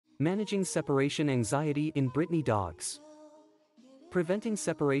Managing separation anxiety in Brittany dogs. Preventing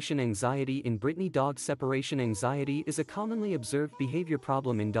separation anxiety in Brittany dogs. Separation anxiety is a commonly observed behavior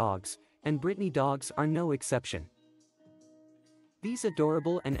problem in dogs, and Brittany dogs are no exception. These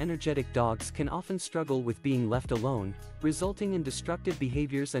adorable and energetic dogs can often struggle with being left alone, resulting in destructive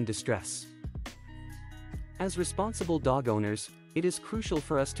behaviors and distress. As responsible dog owners, it is crucial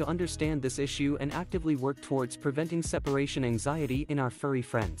for us to understand this issue and actively work towards preventing separation anxiety in our furry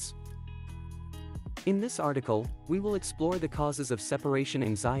friends. In this article, we will explore the causes of separation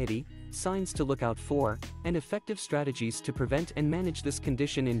anxiety, signs to look out for, and effective strategies to prevent and manage this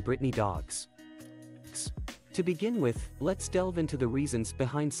condition in Brittany dogs. To begin with, let's delve into the reasons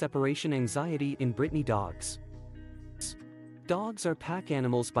behind separation anxiety in Brittany dogs. Dogs are pack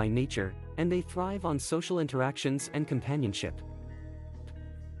animals by nature, and they thrive on social interactions and companionship.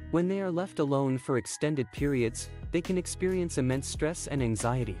 When they are left alone for extended periods, they can experience immense stress and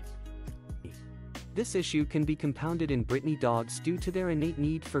anxiety. This issue can be compounded in Brittany dogs due to their innate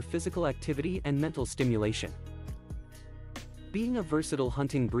need for physical activity and mental stimulation. Being a versatile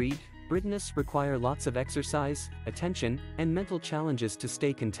hunting breed, Brittany's require lots of exercise, attention, and mental challenges to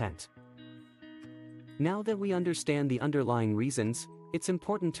stay content. Now that we understand the underlying reasons, it's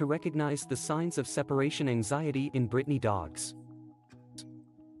important to recognize the signs of separation anxiety in Brittany dogs.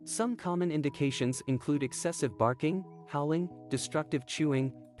 Some common indications include excessive barking, howling, destructive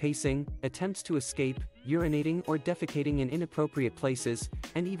chewing, pacing, attempts to escape, urinating or defecating in inappropriate places,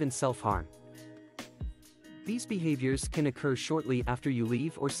 and even self-harm. These behaviors can occur shortly after you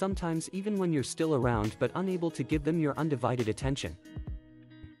leave or sometimes even when you're still around but unable to give them your undivided attention.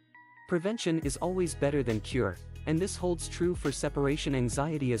 Prevention is always better than cure, and this holds true for separation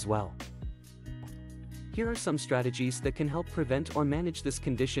anxiety as well. Here are some strategies that can help prevent or manage this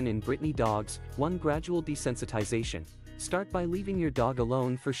condition in Brittany dogs. 1. Gradual desensitization. Start by leaving your dog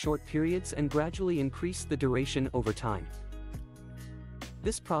alone for short periods and gradually increase the duration over time.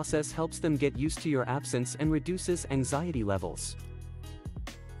 This process helps them get used to your absence and reduces anxiety levels.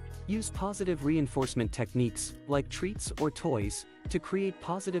 Use positive reinforcement techniques, like treats or toys, to create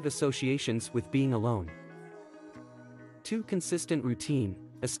positive associations with being alone. 2. Consistent routine.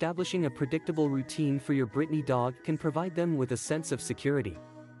 Establishing a predictable routine for your Brittany dog can provide them with a sense of security.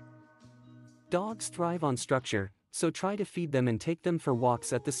 Dogs thrive on structure, so try to feed them and take them for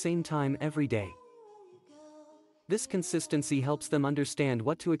walks at the same time every day. This consistency helps them understand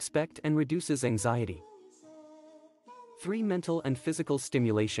what to expect and reduces anxiety. 3. Mental and physical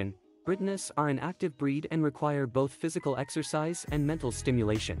stimulation. Brittany's are an active breed and require both physical exercise and mental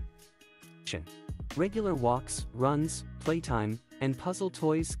stimulation. Regular walks, runs, playtime, and puzzle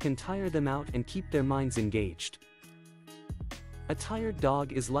toys can tire them out and keep their minds engaged. A tired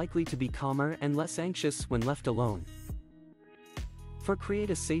dog is likely to be calmer and less anxious when left alone. Create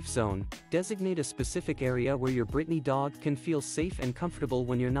a safe zone. Designate a specific area where your Brittany dog can feel safe and comfortable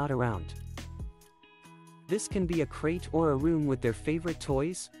when you're not around. This can be a crate or a room with their favorite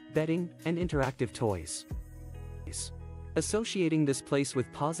toys, bedding, and interactive toys. Associating this place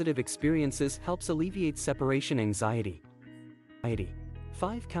with positive experiences helps alleviate separation anxiety.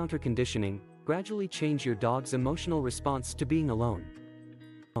 5. Counter-conditioning. Gradually change your dog's emotional response to being alone.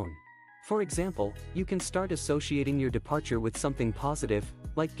 For example, you can start associating your departure with something positive,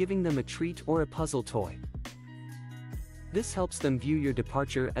 like giving them a treat or a puzzle toy. This helps them view your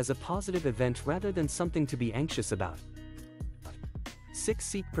departure as a positive event rather than something to be anxious about. 6.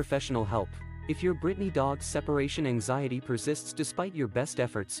 Seek professional help. If your Brittany dog's separation anxiety persists despite your best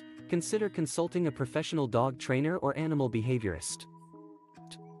efforts, consider consulting a professional dog trainer or animal behaviorist.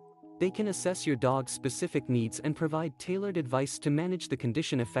 They can assess your dog's specific needs and provide tailored advice to manage the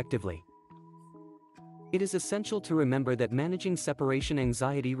condition effectively. It is essential to remember that managing separation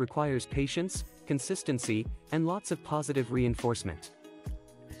anxiety requires patience, consistency, and lots of positive reinforcement.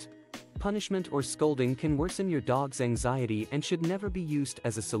 Punishment or scolding can worsen your dog's anxiety and should never be used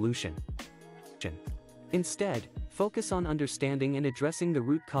as a solution. Instead, focus on understanding and addressing the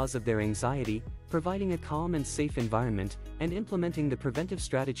root cause of their anxiety, providing a calm and safe environment, and implementing the preventive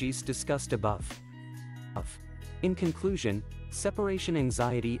strategies discussed above. In conclusion, separation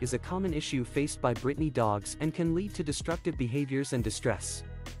anxiety is a common issue faced by Brittany dogs and can lead to destructive behaviors and distress.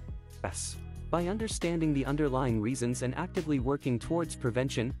 By understanding the underlying reasons and actively working towards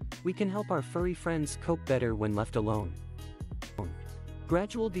prevention, we can help our furry friends cope better when left alone.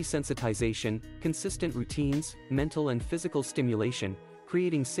 Gradual desensitization, consistent routines, mental and physical stimulation,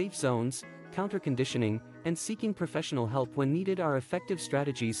 creating safe zones, counter-conditioning, and seeking professional help when needed are effective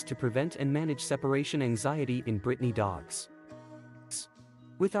strategies to prevent and manage separation anxiety in Brittany dogs.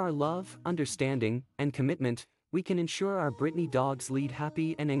 With our love, understanding, and commitment, we can ensure our Brittany dogs lead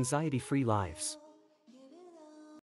happy and anxiety-free lives.